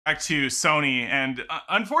Back to Sony, and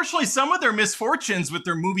unfortunately, some of their misfortunes with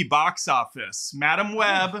their movie box office. Madam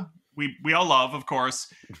Web, we all love, of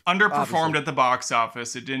course, underperformed Obviously. at the box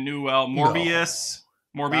office. It didn't do well. No. Morbius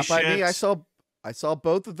Not by shit. me. I saw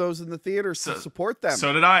both of those in the theater to support them.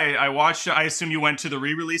 So did I. I watched. I assume you went to the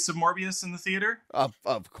re-release of Morbius in the theater. Of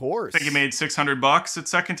course. I think it made $600 its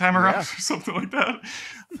second time around, Yeah. or something like that.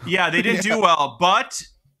 Yeah, they didn't do well, but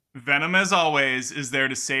Venom, as always, is there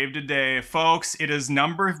to save the day. Folks, it is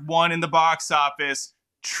 #1 in the box office,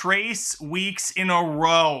 trace weeks in a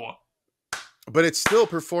row. But it still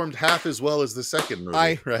performed half as well as the second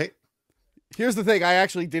movie, right? Here's the thing. I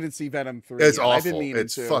actually didn't see Venom 3. It's yet. awful. I didn't mean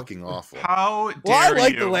It's to. fucking awful. How dare Well, I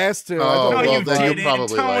like you? the last two. Oh, I thought No, they well, you were then fun. you didn't,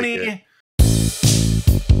 probably Tony. like it.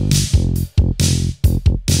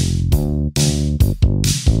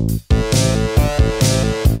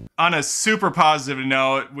 On a super positive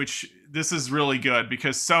note, which this is really good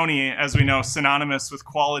because Sony, as we know, synonymous with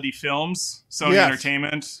quality films, Sony Yes.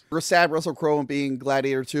 Entertainment. We're sad Russell Crowe being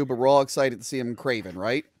Gladiator 2, but we're all excited to see him in Craven,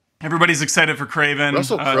 right? Everybody's excited for Craven.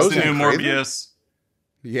 Russell It's Crowe's the new in Craven? Morbius.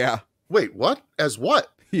 Yeah. Wait, what? As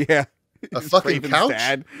what? Yeah. A He's fucking Craven's couch?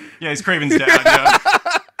 dad. Yeah, he's Craven's dad. Yeah.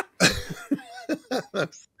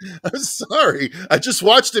 I'm sorry. I just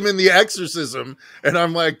watched him in The Exorcism, and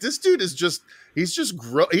I'm like, this dude is he's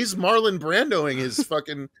Marlon Brandoing his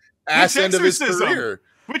fucking ass end of his Exorcism? career.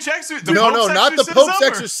 Which exorcism? No, not the Pope's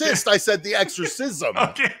Exorcist. Exorcist. I said The Exorcism.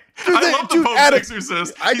 Okay. I love the Pope's Adam,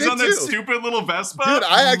 Exorcist. I He's did on that too. stupid little Vespa. Dude,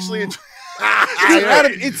 I actually enjoy Dude,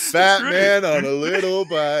 Adam, it's Batman on a little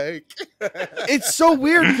bike. it's so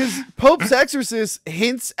weird because Pope's Exorcist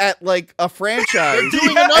hints at like a franchise,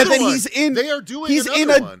 Doing Yeah. another and then one. he's in. They are doing he's another in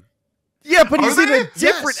a one. yeah, but Are he's in they? a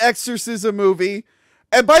different Yes. Exorcism movie.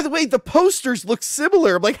 And by the way, the posters look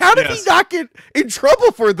similar. I'm like, how did Yes. he not get in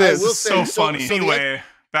trouble for this? will So say, funny. so the Anyway,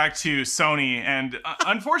 back to Sony, and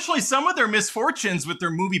unfortunately, some of their misfortunes with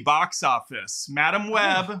their movie box office. Madam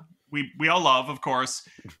Web, we all love, of course,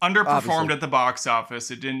 underperformed Obviously. at the box office.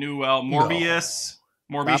 It didn't do well. Morbius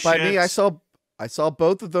Not by me. shit. I saw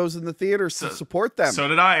both of those in the theaters to support them. So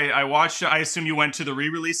did I. I watched. I assume you went to the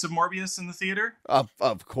re-release of Morbius in the theater. Of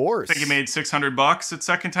course. I think it made $600 its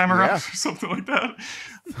second time around, Yeah. or something like that.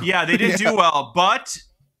 Yeah, they didn't do well, but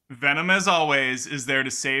Venom, as always, is there to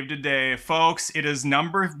save the day. Folks, it is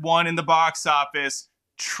 #1 in the box office,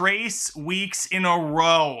 trace weeks in a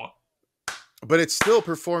row. But it still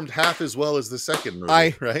performed half as well as the second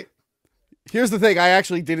movie, right? Here's the thing. I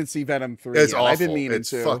actually didn't see Venom 3. It's yet. awful. I didn't mean It's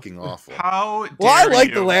to. fucking awful. How dare Well, I like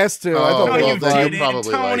you? the last two. I Oh, thought No, they well, were you then fun. you'll didn't,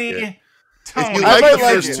 probably like Tony. it. Tony, If you like the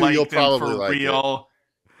I first two, like you'll them probably for like it. real.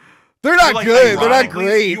 They're not You like good. They're not ironically-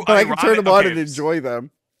 great, you but I can turn them on ironic- and enjoy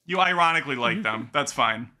them. You ironically like them. That's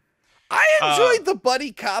fine. I enjoyed the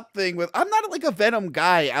buddy cop thing with. I'm not like a Venom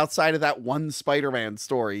guy outside of that one Spider-Man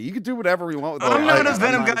story. You can do whatever we want with that. I'm not a I'm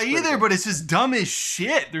Venom not guy as either, critical. but it's just dumb as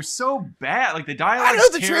shit. They're so bad. Like the dialogue. I know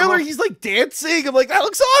the trailer. He's like dancing. I'm like, that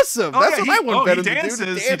looks awesome. Oh, That's yeah, what I want he Venom dances. to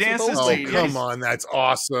do. He Dance with dances. old Oh, Lady. come on. That's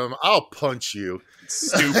awesome. I'll punch you.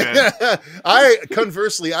 Stupid.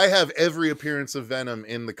 Conversely, I have every appearance of Venom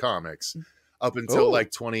in the comics up until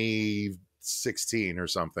like 2016 or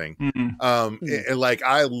something. And, like,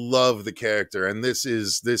 I love the character, and this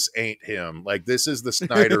ain't him. Like, this is the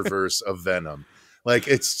Snyderverse of Venom. Like,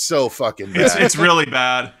 it's so fucking bad. It's really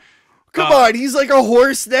bad. Come on, he's like a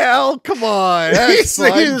horse now. Come on, that's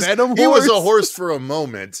fine. Venom he was a horse. horse for a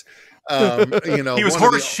moment. You know, He was one of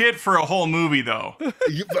horse shit for a whole movie, though.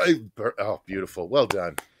 oh, beautiful. Well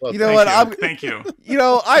done. Well You done. know what? Thank you. You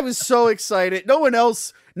know, I was so excited. No one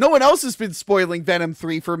else has been spoiling Venom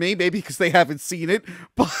 3 for me, maybe because they haven't seen it.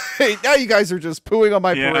 But now you guys are just pooing on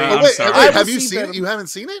my Yeah. parade. I'm Oh, wait, sorry. wait, I have will you see seen Venom. it? You haven't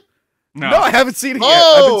seen it? No, I haven't seen it yet.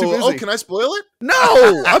 I've Oh, been too busy. can I spoil it?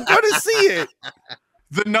 No, I'm gonna see it.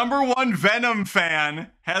 The #1 Venom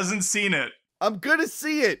fan hasn't seen it. I'm gonna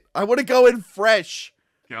see it. I want to go in fresh.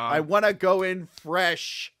 God. I want to go in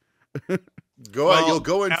fresh. You'll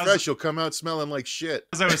go in as- fresh. You'll come out smelling like shit.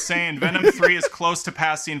 As I was saying, Venom 3 is close to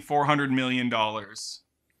passing $400 million.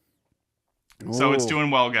 So it's Ooh.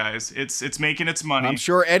 doing well, guys. It's making its money. I'm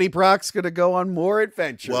sure Eddie Brock's gonna go on more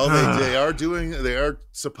adventures. Well, they are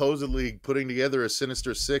supposedly putting together a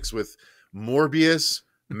Sinister Six with Morbius,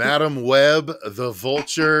 Madam Web, the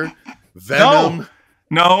Vulture, Venom.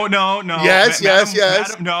 No. Yes,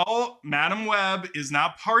 yes. Madam Web is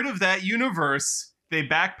not part of that universe. They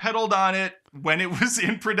backpedaled on it when it was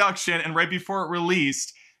in production and right before it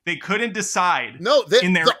released. They couldn't decide. No,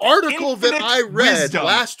 in their the article that infinite I read wisdom.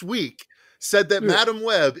 last week said that Madam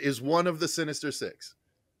Web is one of the Sinister Six.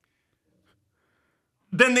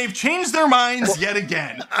 then they've changed their minds yet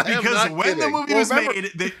again. Because when the movie was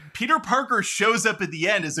made, Peter Parker shows up at the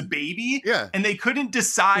end as a baby. Yeah. And they couldn't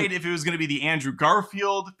decide if it was going to be the Andrew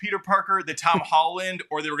Garfield Peter Parker, the Tom Holland,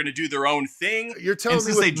 or they were going to do their own thing. You're telling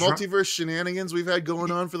me with multiverse shenanigans we've had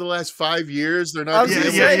going on for the last 5 years, they're not going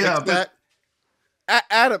to fix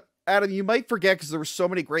that? Adam, you might forget because there were so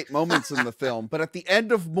many great moments in the film, but at the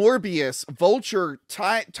end of Morbius, Vulture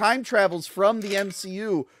time travels from the MCU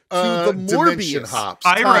to the Morbius hops.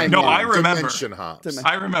 I remember. Dimension hops.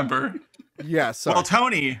 I remember. Yeah, sorry. Well,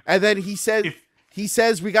 Tony. And then he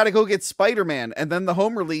says we got to go get Spider-Man, and then the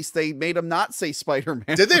home release they made him not say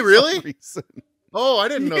Spider-Man. Did they really? Oh, I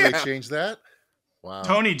didn't know they changed that. Wow.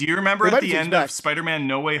 Tony, do you remember at the end of Spider-Man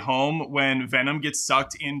No Way Home when Venom gets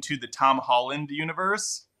sucked into the Tom Holland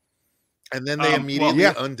universe? And then they immediately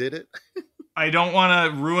undid it. I don't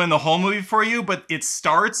want to ruin the whole movie for you, but it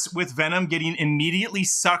starts with Venom getting immediately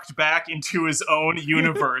sucked back into his own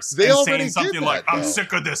universe and saying something like, I'm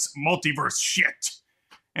sick of this multiverse shit.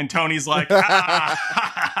 And Tony's like,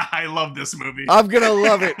 I love this movie. I'm going to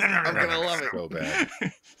love it. I'm going to love it. So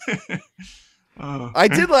bad. I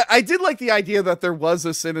did like the idea that there was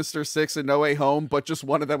a Sinister Six in No Way Home, but just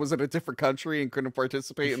one of them was in a different country and couldn't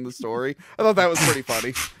participate in the story. I thought that was pretty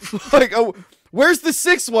funny. Like, oh, where's the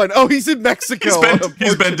sixth one? Oh, he's in Mexico.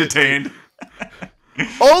 He's been detained.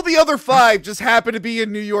 All the other 5 just happen to be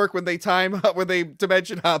in New York when they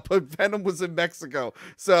dimension hop, but Venom was in Mexico.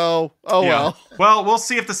 So, well. Well, we'll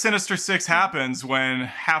see if the Sinister Six happens when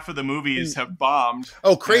half of the movies have bombed.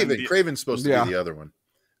 Oh, Craven. Craven's supposed to be the other one.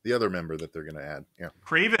 The other member that they're going to add. Yeah.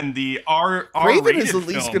 Craven, the R-rated is at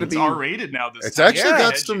least going to be R-rated now this It's time. actually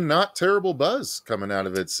got some not terrible buzz coming out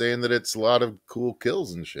of it, saying that it's a lot of cool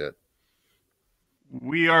kills and shit.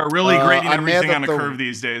 We are really grading everything on a curve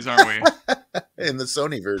these days, aren't we? In the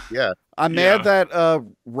Sonyverse, yeah. I'm mad that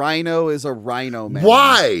Rhino is a Rhino man.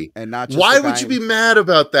 Why? And not just Why would you be mad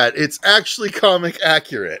about that? It's actually comic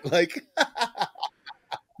accurate. Like,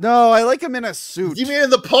 no, I like him in a suit. You mean in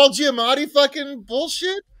the Paul Giamatti fucking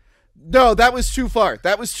bullshit? No, that was too far.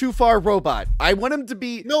 That was too far robot. I want him to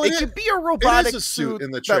be... No, it could be a robotic suit in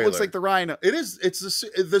the trailer that looks like the Rhino. It is. It's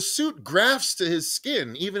the suit grafts to his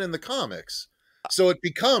skin, even in the comics. So it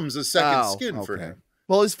becomes a second skin for him.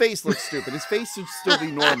 Well, his face looks stupid. His face should still be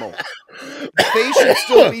normal. His face should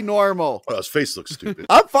still be normal. Well, his face looks stupid.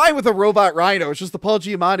 I'm fine with a robot Rhino. It's just the Paul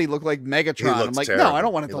Giamatti look like Megatron. I'm like, terrible. no, I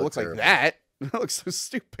don't want it to look like that. It looks so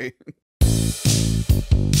stupid.